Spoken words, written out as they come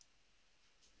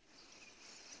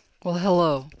Well,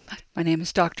 hello. My name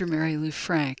is Dr. Mary Lou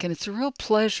Frank, and it's a real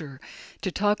pleasure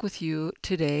to talk with you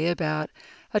today about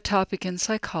a topic in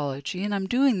psychology. And I'm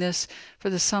doing this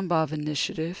for the Sambhav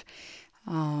Initiative.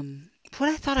 What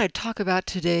I thought I'd talk about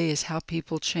today is how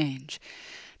people change.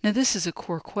 Now, this is a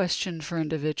core question for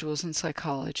individuals in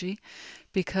psychology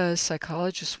because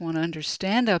psychologists want to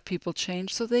understand how people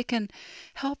change so they can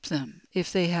help them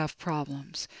if they have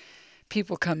problems.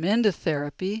 People come into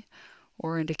therapy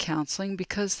or into counseling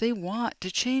because they want to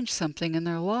change something in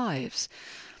their lives.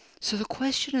 So the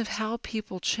question of how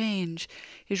people change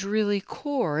is really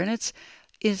core, and it's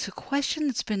a question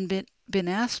that's been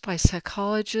asked by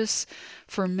psychologists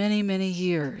for many, many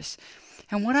years.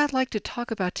 And what I'd like to talk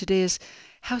about today is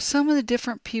how some of the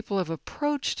different people have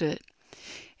approached it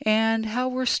and how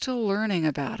we're still learning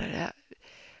about it.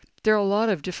 There are a lot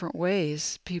of different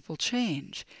ways people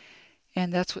change,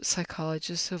 and that's what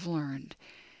psychologists have learned.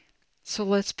 So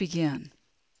let's begin.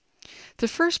 The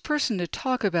first person to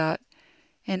talk about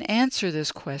and answer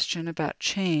this question about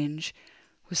change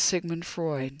was Sigmund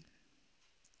Freud.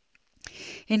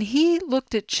 And he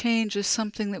looked at change as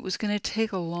something that was going to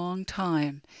take a long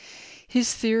time.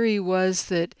 His theory was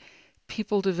that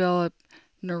people develop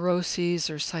neuroses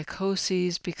or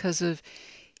psychoses because of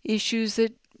issues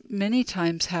that many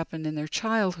times happened in their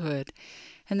childhood,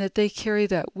 and that they carry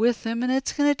that with them, and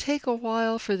it's going to take a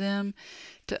while for them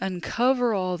to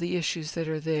uncover all the issues that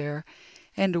are there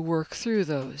and to work through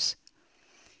those.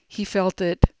 He felt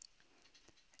that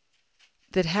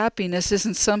happiness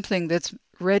isn't something that's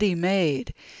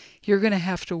ready-made. You're going to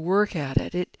have to work at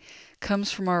it. It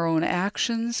comes from our own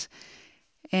actions,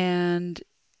 and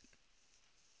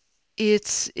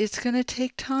it's going to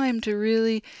take time to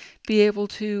really be able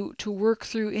to work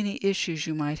through any issues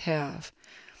you might have.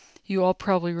 You all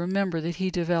probably remember that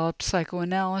he developed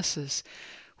psychoanalysis,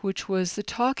 which was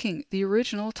the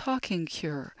original talking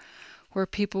cure, where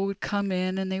people would come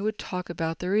in and they would talk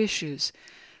about their issues.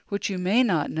 What you may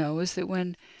not know is that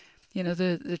when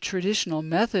the traditional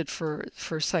method for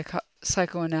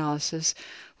psychoanalysis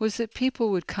was that people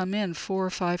would come in 4 or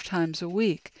 5 times a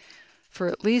week for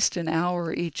at least an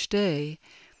hour each day,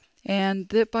 and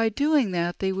that by doing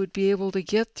that they would be able to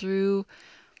get through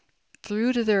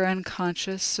to their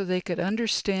unconscious so they could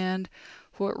understand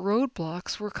what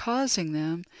roadblocks were causing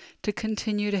them to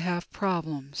continue to have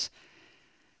problems,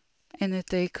 and that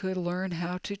they could learn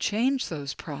how to change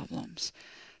those problems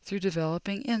through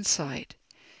developing insight.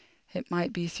 It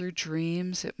might be through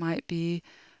dreams, it might be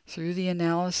through the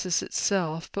analysis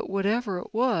itself, but whatever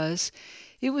it was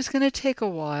going to take a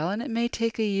while, and it may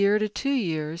take a year to 2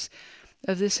 years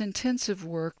of this intensive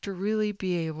work to really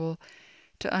be able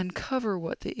to uncover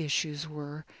what the issues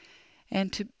were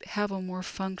and to have a more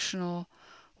functional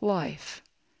life,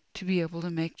 to be able to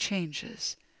make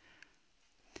changes.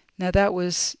 Now, that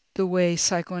was the way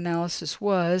psychoanalysis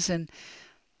was, and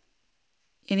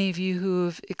any of you who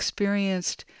have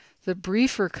experienced the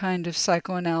briefer kind of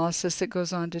psychoanalysis that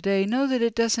goes on today know that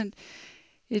it doesn't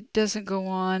go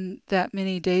on that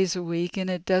many days a week,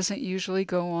 and it doesn't usually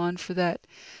go on for that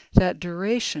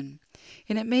duration.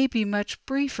 And it may be much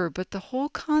briefer, but the whole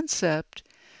concept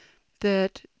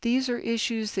that these are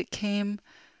issues that came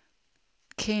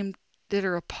that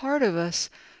are a part of us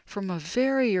from a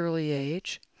very early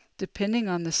age, depending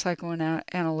on the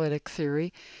psychoanalytic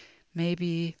theory,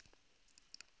 maybe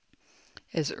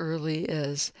as early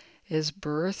as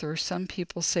birth, or some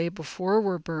people say before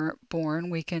we're born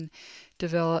we can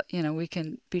develop, we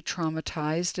can be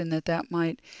traumatized, and that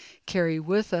might carry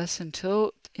with us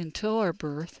until our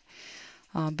birth,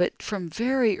 but from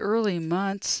very early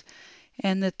months,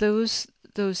 and that those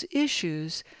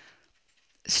issues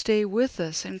stay with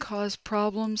us and cause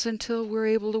problems until we're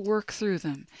able to work through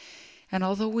them. And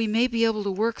although we may be able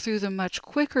to work through them much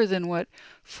quicker than what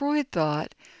Freud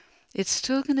thought, it's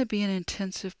still going to be an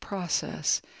intensive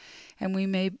process, and we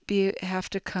may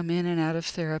have to come in and out of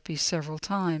therapy several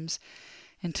times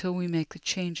until we make the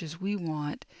changes we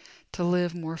want to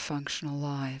live more functional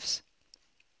lives.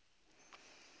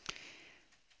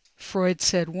 Freud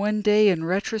said, "One day in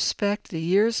retrospect, the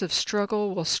years of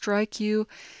struggle will strike you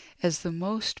as the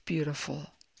most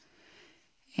beautiful."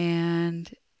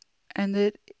 And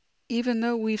that even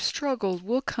though we've struggled,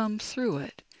 we'll come through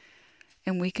it,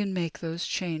 and we can make those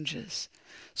changes.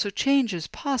 So change is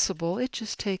possible, it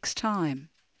just takes time.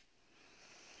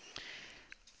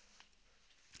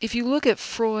 If you look at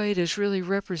Freud as really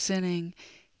representing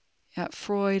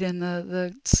Freud and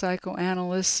the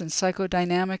psychoanalysts and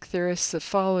psychodynamic theorists that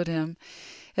followed him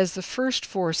as the first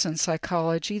force in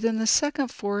psychology, then the second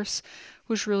force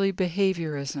was really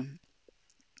behaviorism.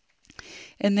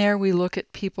 And there we look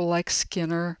at people like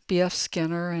Skinner, B.F.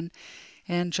 Skinner, and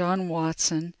and John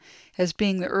Watson as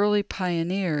being the early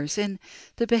pioneers. And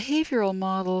the behavioral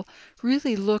model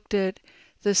really looked at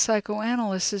the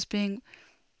psychoanalyst as being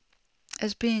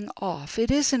off.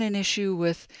 It isn't an issue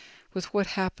with what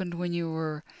happened when you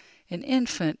were an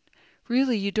infant.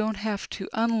 Really, you don't have to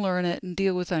unlearn it and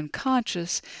deal with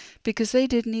unconscious, because they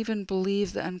didn't even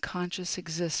believe the unconscious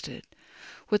existed.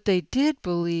 What they did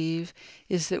believe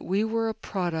is that we were a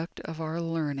product of our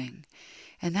learning.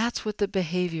 And that's what the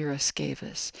behaviorists gave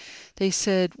us. They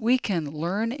said we can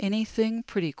learn anything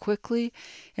pretty quickly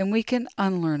and we can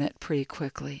unlearn it pretty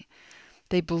quickly.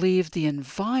 They believed the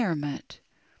environment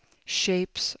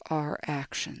shapes our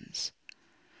actions.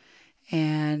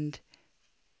 And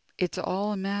it's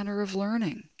all a matter of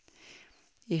learning.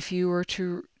 If you were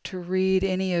to read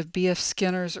any of B.F.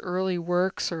 Skinner's early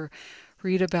works, or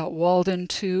read about Walden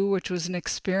 2, which was an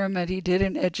experiment he did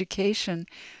in education,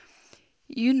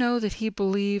 you know that he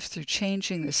believed through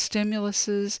changing the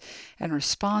stimuluses and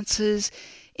responses,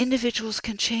 individuals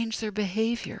can change their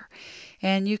behavior.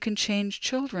 And you can change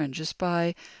children just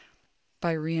by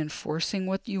reinforcing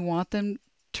what you want them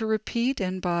to repeat,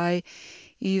 and by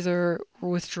either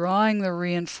withdrawing the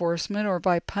reinforcement or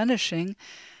by punishing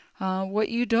what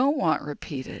you don't want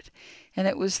repeated. And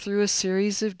it was through a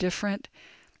series of different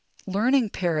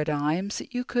learning paradigms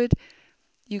that you could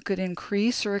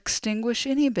increase or extinguish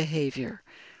any behavior.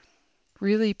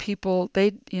 Really,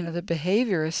 the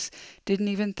behaviorists didn't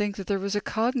even think that there was a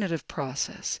cognitive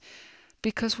process,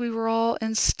 because we were all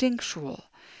instinctual.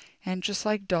 And just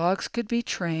like dogs could be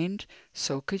trained,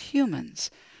 so could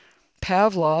humans.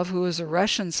 Pavlov, who was a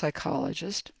Russian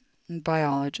psychologist and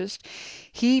biologist,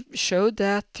 he showed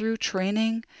that through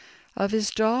training of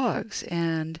his dogs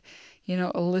and,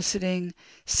 eliciting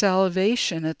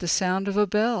salivation at the sound of a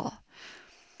bell.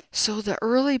 So the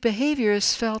early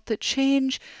behaviorists felt that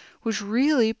change was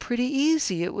really pretty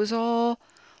easy. It was all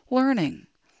learning.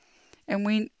 And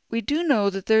we do know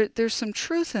that there's some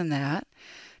truth in that,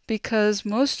 because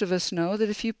most of us know that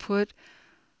if you put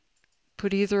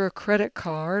either a credit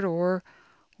card or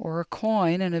a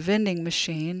coin in a vending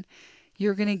machine,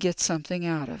 you're going to get something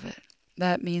out of it.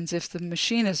 That means if the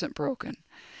machine isn't broken.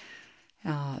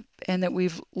 And that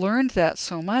we've learned that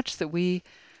so much that we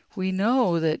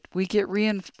know that we get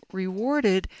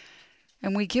rewarded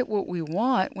and we get what we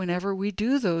want whenever we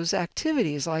do those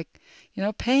activities, like,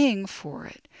 paying for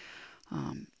it.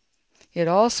 It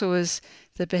also is,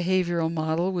 the behavioral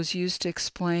model was used to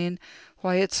explain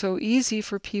why it's so easy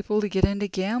for people to get into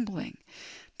gambling,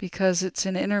 because it's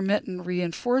an intermittent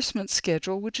reinforcement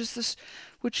schedule,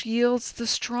 which yields the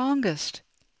strongest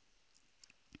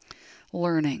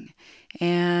learning.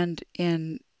 And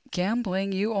in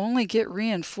gambling, you only get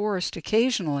reinforced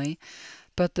occasionally,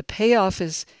 but the payoff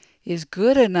is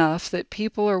good enough that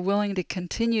people are willing to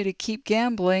continue to keep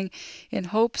gambling in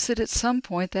hopes that at some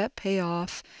point that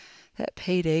payoff, that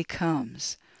payday,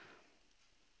 comes.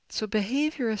 So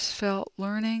behaviorists felt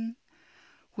learning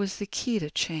was the key to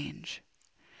change.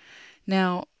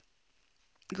 Now,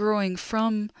 growing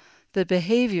from the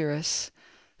behaviorists,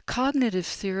 cognitive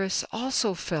theorists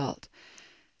also felt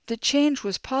that change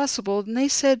was possible, and they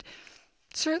said,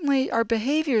 certainly our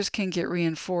behaviors can get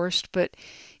reinforced, but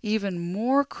even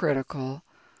more critical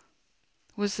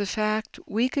was the fact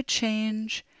we could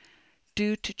change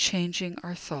due to changing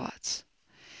our thoughts.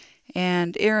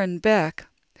 And Aaron Beck,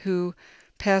 who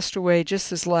passed away just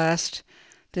this last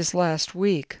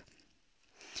week,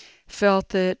 felt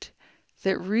that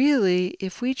really,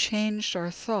 if we changed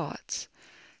our thoughts,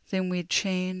 then we'd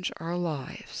change our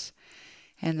lives.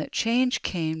 And that change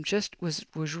was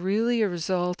really a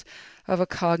result of a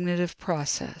cognitive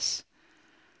process.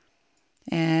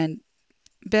 And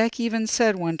Beck even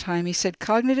said one time, he said,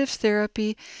 cognitive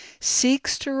therapy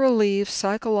seeks to relieve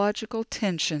psychological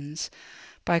tensions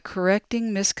by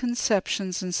correcting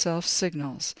misconceptions and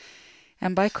self-signals,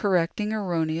 and by correcting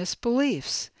erroneous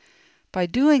beliefs. By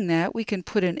doing that, we can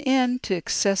put an end to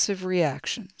excessive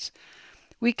reactions.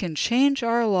 We can change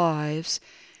our lives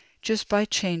just by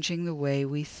changing the way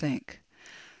we think.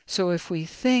 So if we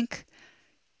think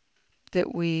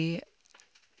that we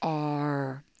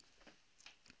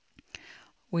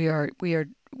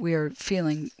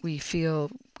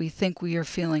think we are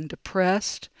feeling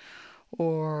depressed,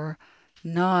 or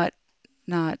not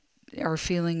are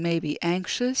feeling maybe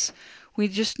anxious, we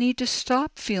just need to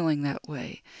stop feeling that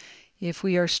way. If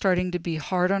we are starting to be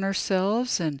hard on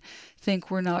ourselves and think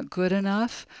we're not good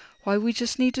enough, why, we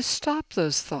just need to stop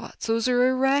those thoughts. Those are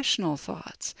irrational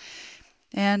thoughts.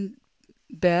 And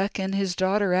Beck and his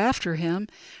daughter after him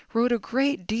wrote a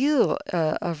great deal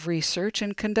of research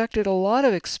and conducted a lot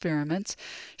of experiments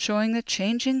showing that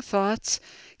changing thoughts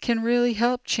can really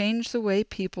help change the way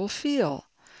people feel.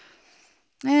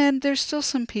 And there's still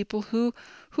some people who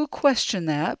question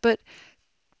that, but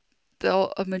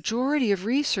a majority of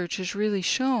research has really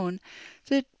shown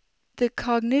that the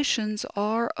cognitions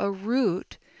are a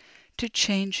route to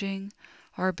changing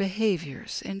our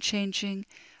behaviors and changing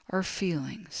our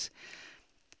feelings.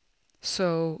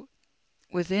 So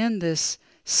within this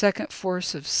second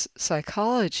force of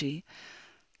psychology,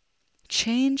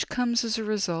 change comes as a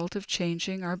result of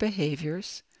changing our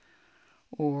behaviors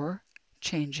or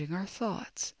changing our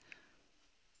thoughts.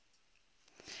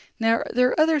 Now, there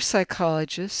are other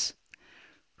psychologists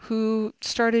who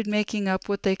started making up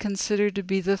what they considered to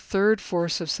be the third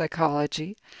force of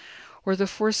psychology, or the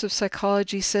force of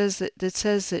psychology that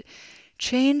says that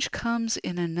change comes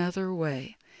in another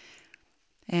way.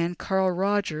 And Carl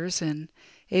Rogers and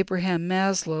Abraham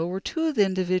Maslow were two of the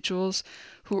individuals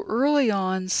who early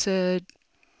on said,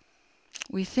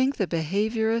 we think the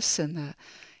behaviorists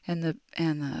and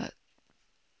the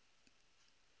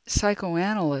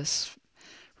psychoanalysts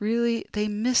really, they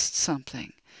missed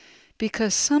something,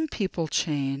 because some people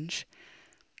change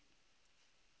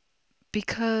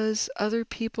because other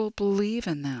people believe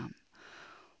in them,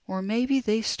 or maybe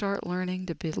they start learning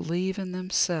to believe in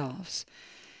themselves.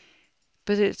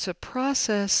 But it's a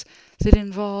process that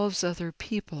involves other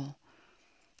people,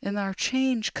 and our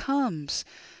change comes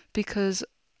because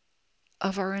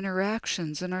of our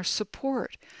interactions and our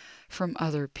support from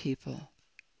other people.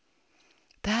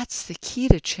 That's the key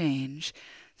to change.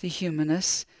 The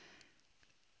humanists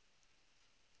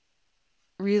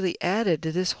really added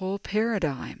to this whole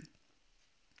paradigm.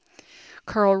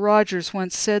 Carl Rogers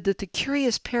once said that the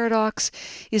curious paradox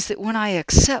is that when I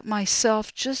accept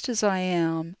myself just as I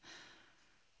am,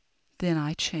 then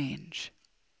I change.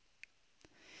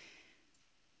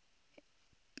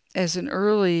 As an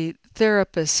early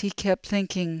therapist, he kept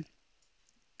thinking,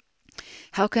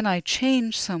 how can I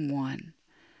change someone?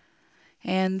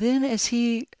 And then as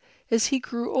he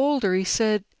grew older, he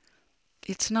said,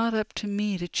 it's not up to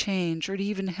me to change or to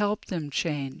even help them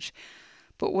change.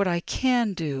 But what I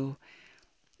can do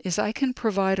is I can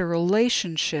provide a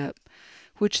relationship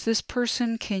which this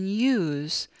person can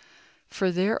use for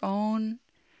their own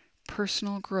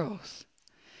personal growth.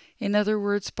 In other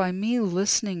words, by me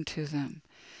listening to them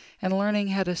and learning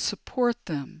how to support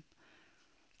them,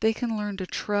 they can learn to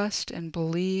trust and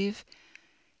believe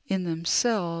in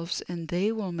themselves, and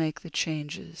they will make the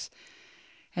changes.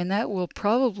 And that will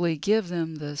probably give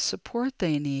them the support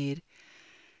they need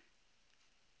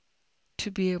to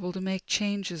be able to make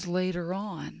changes later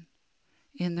on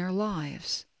in their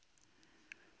lives.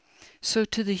 So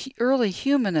to the early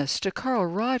humanists, to Carl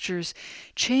Rogers,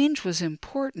 change was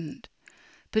important,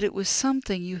 but it was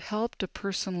something you helped a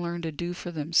person learn to do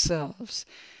for themselves.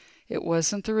 It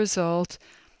wasn't the result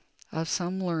of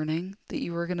some learning that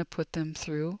you were going to put them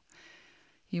through.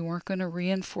 You weren't going to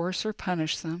reinforce or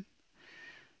punish them.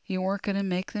 You weren't going to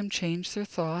make them change their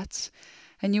thoughts.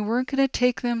 And you weren't going to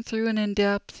take them through an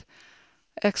in-depth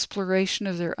exploration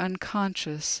of their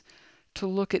unconscious to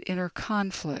look at inner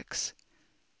conflicts.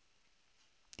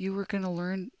 You were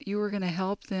going to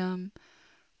help them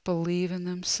believe in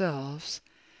themselves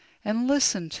and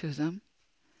listen to them,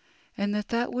 and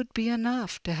that would be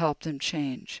enough to help them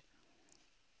change.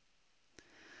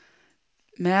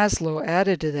 Maslow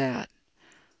added to that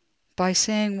by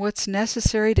saying what's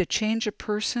necessary to change a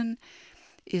person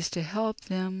is to help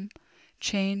them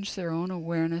change their own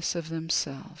awareness of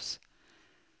themselves.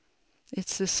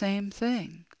 It's the same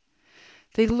thing.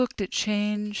 They looked at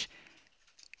change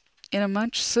in a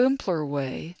much simpler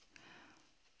way,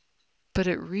 but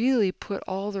it really put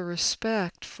all the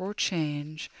respect for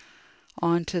change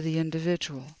onto the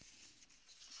individual.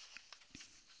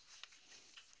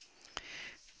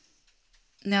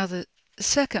 Now, the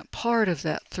second part of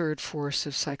that third force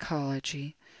of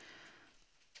psychology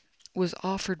was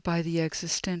offered by the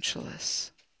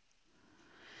existentialists.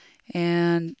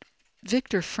 And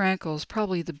Viktor Frankl is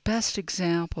probably the best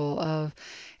example of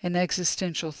an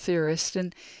existential theorist.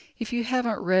 And if you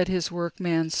haven't read his work,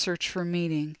 Man's Search for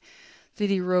Meaning, that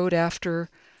he wrote after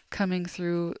coming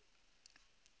through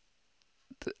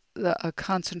a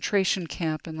concentration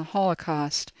camp in the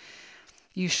Holocaust,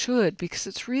 you should, because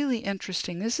it's really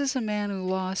interesting. This is a man who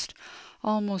lost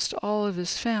almost all of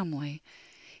his family,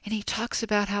 and he talks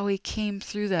about how he came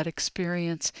through that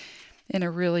experience in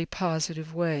a really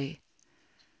positive way.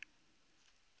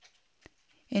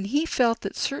 And he felt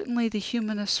that certainly the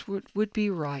humanists would be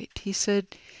right. He said,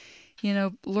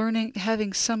 Learning,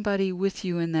 having somebody with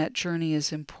you in that journey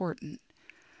is important.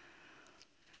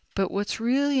 But what's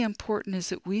really important is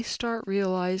that we start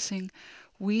realizing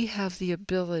we have the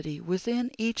ability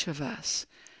within each of us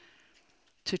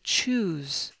to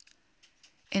choose.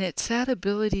 And it's that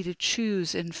ability to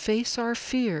choose and face our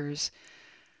fears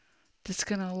that's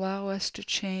going to allow us to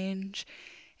change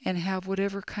and have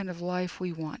whatever kind of life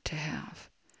we want to have.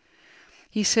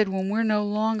 He said when we're no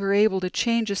longer able to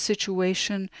change a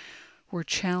situation, we're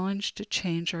challenged to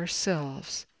change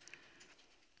ourselves.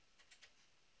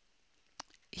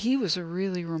 He was a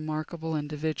really remarkable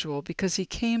individual because he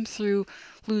came through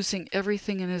losing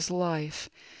everything in his life,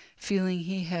 feeling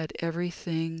he had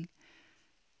everything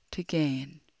to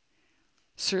gain.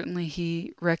 Certainly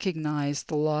he recognized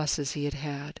the losses he had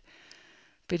had,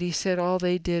 but he said all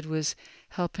they did was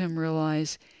help him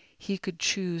realize he could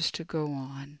choose to go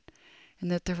on,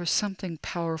 and that there was something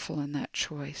powerful in that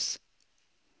choice.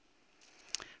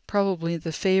 Probably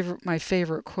my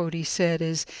favorite quote he said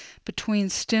is, "Between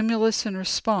stimulus and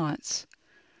response,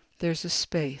 there's a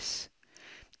space.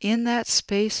 In that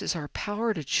space is our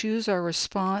power to choose our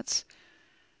response,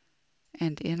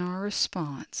 and in our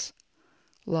response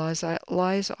lies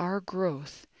our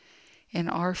growth and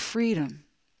our freedom."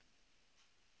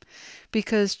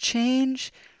 Because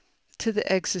change to the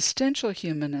existential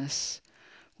humanists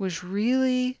was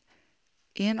really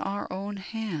in our own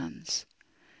hands,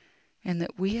 and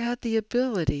that we had the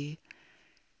ability,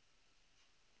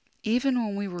 even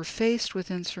when we were faced with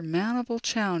insurmountable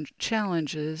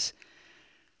challenges,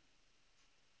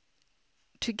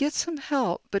 to get some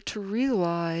help, but to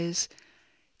realize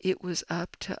it was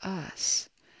up to us.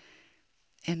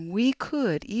 And we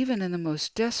could, even in the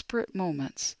most desperate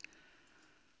moments,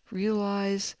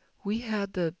 realize we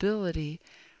had the ability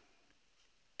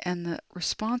and the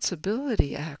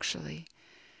responsibility, actually,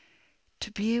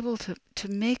 to be able to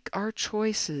make our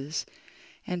choices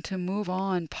and to move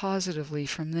on positively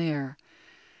from there.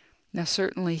 Now,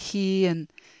 certainly he, and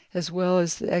as well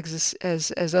as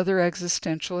as other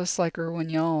existentialists like Irwin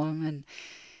Yalom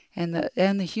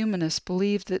and the humanists,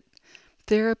 believed that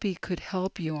therapy could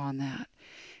help you on that,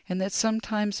 and that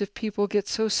sometimes if people get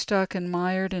so stuck and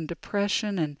mired in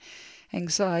depression and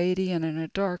anxiety and in a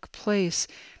dark place,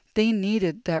 they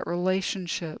needed that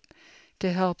relationship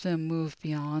to help them move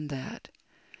beyond that.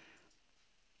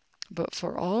 But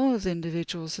for all of the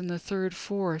individuals in the third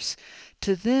force,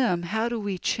 to them, how do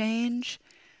we change?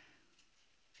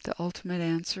 The ultimate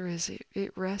answer is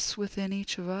it rests within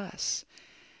each of us.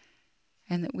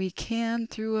 And that we can,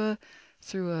 through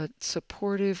a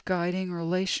supportive, guiding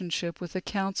relationship with a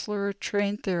counselor or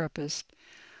trained therapist,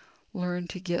 learn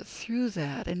to get through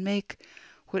that and make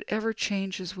whatever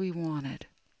changes we wanted.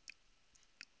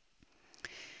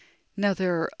 Now,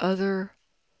 there are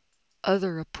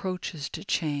other approaches to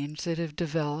change that have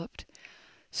developed.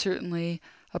 Certainly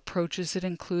approaches that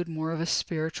include more of a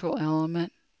spiritual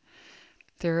element.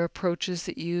 There are approaches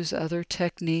that use other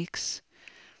techniques.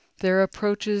 There are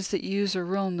approaches that use a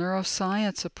real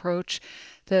neuroscience approach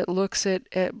that looks at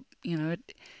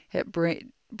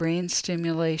brain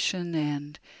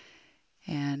stimulation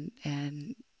and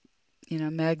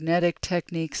magnetic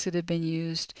techniques that have been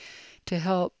used to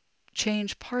help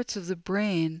change parts of the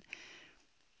brain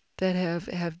that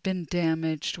have been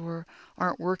damaged or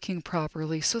aren't working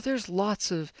properly. So there's lots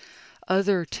of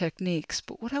other techniques.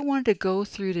 But what I wanted to go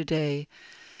through today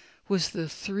was the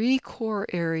three core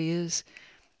areas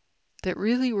that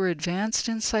really were advanced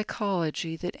in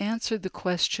psychology that answered the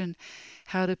question,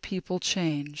 how do people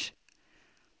change?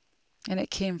 And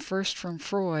it came first from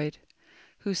Freud,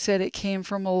 who said it came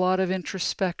from a lot of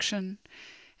introspection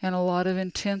and a lot of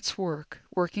intense work,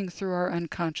 working through our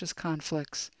unconscious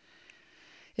conflicts.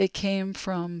 It came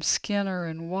from Skinner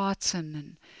and Watson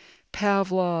and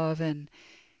Pavlov and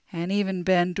even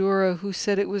Bandura,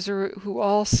 who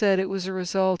all said it was a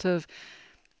result of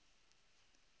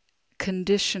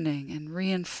conditioning and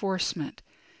reinforcement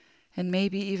and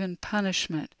maybe even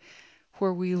punishment,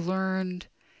 where we learned.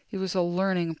 It was a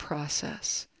learning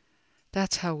process.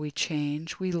 That's how we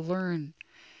change. We learn.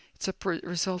 It's a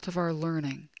result of our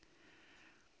learning.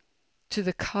 To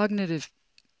the cognitive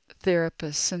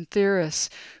therapists and theorists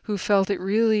who felt it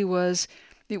was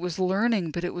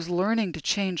learning, but it was learning to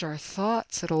change our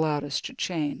thoughts that allowed us to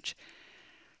change.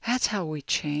 That's how we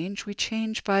change. We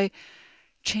change by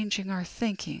changing our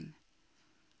thinking.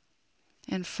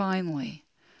 And finally,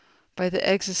 by the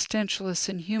existentialists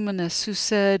and humanists who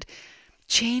said,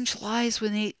 change lies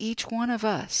within each one of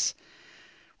us.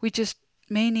 We just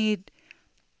may need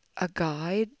a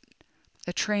guide,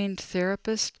 a trained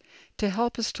therapist, to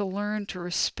help us to learn to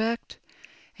respect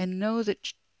and know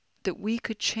that that we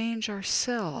could change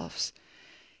ourselves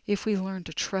if we learn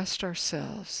to trust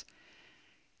ourselves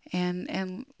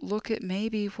and look at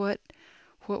maybe what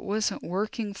wasn't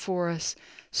working for us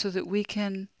so that we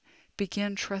can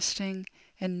begin trusting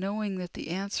and knowing that the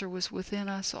answer was within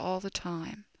us all the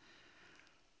time.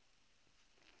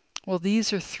 Well,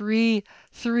 these are three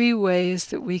ways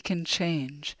that we can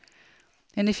change.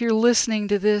 And if you're listening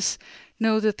to this,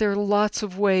 know that there are lots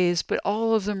of ways, but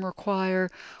all of them require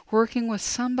working with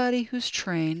somebody who's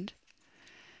trained,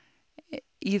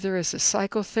 either as a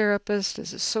psychotherapist,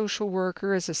 as a social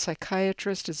worker, as a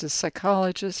psychiatrist, as a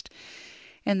psychologist,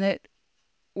 and that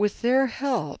with their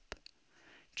help,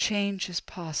 change is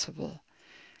possible.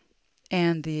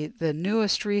 And the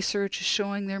newest research is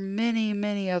showing there are many,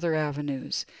 many other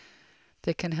avenues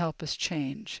that can help us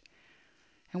change.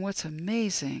 And what's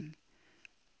amazing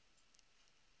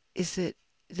is that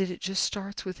it just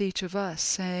starts with each of us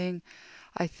saying,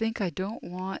 I think I don't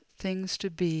want things to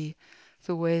be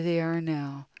the way they are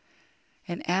now.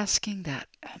 And asking that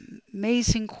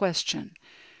amazing question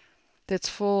that's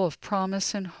full of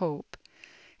promise and hope,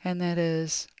 and that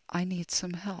is, I need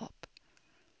some help.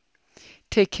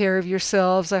 Take care of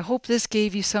yourselves. I hope this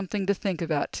gave you something to think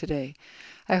about today.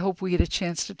 I hope we get a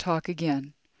chance to talk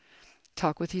again.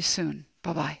 Talk with you soon.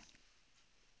 Bye-bye.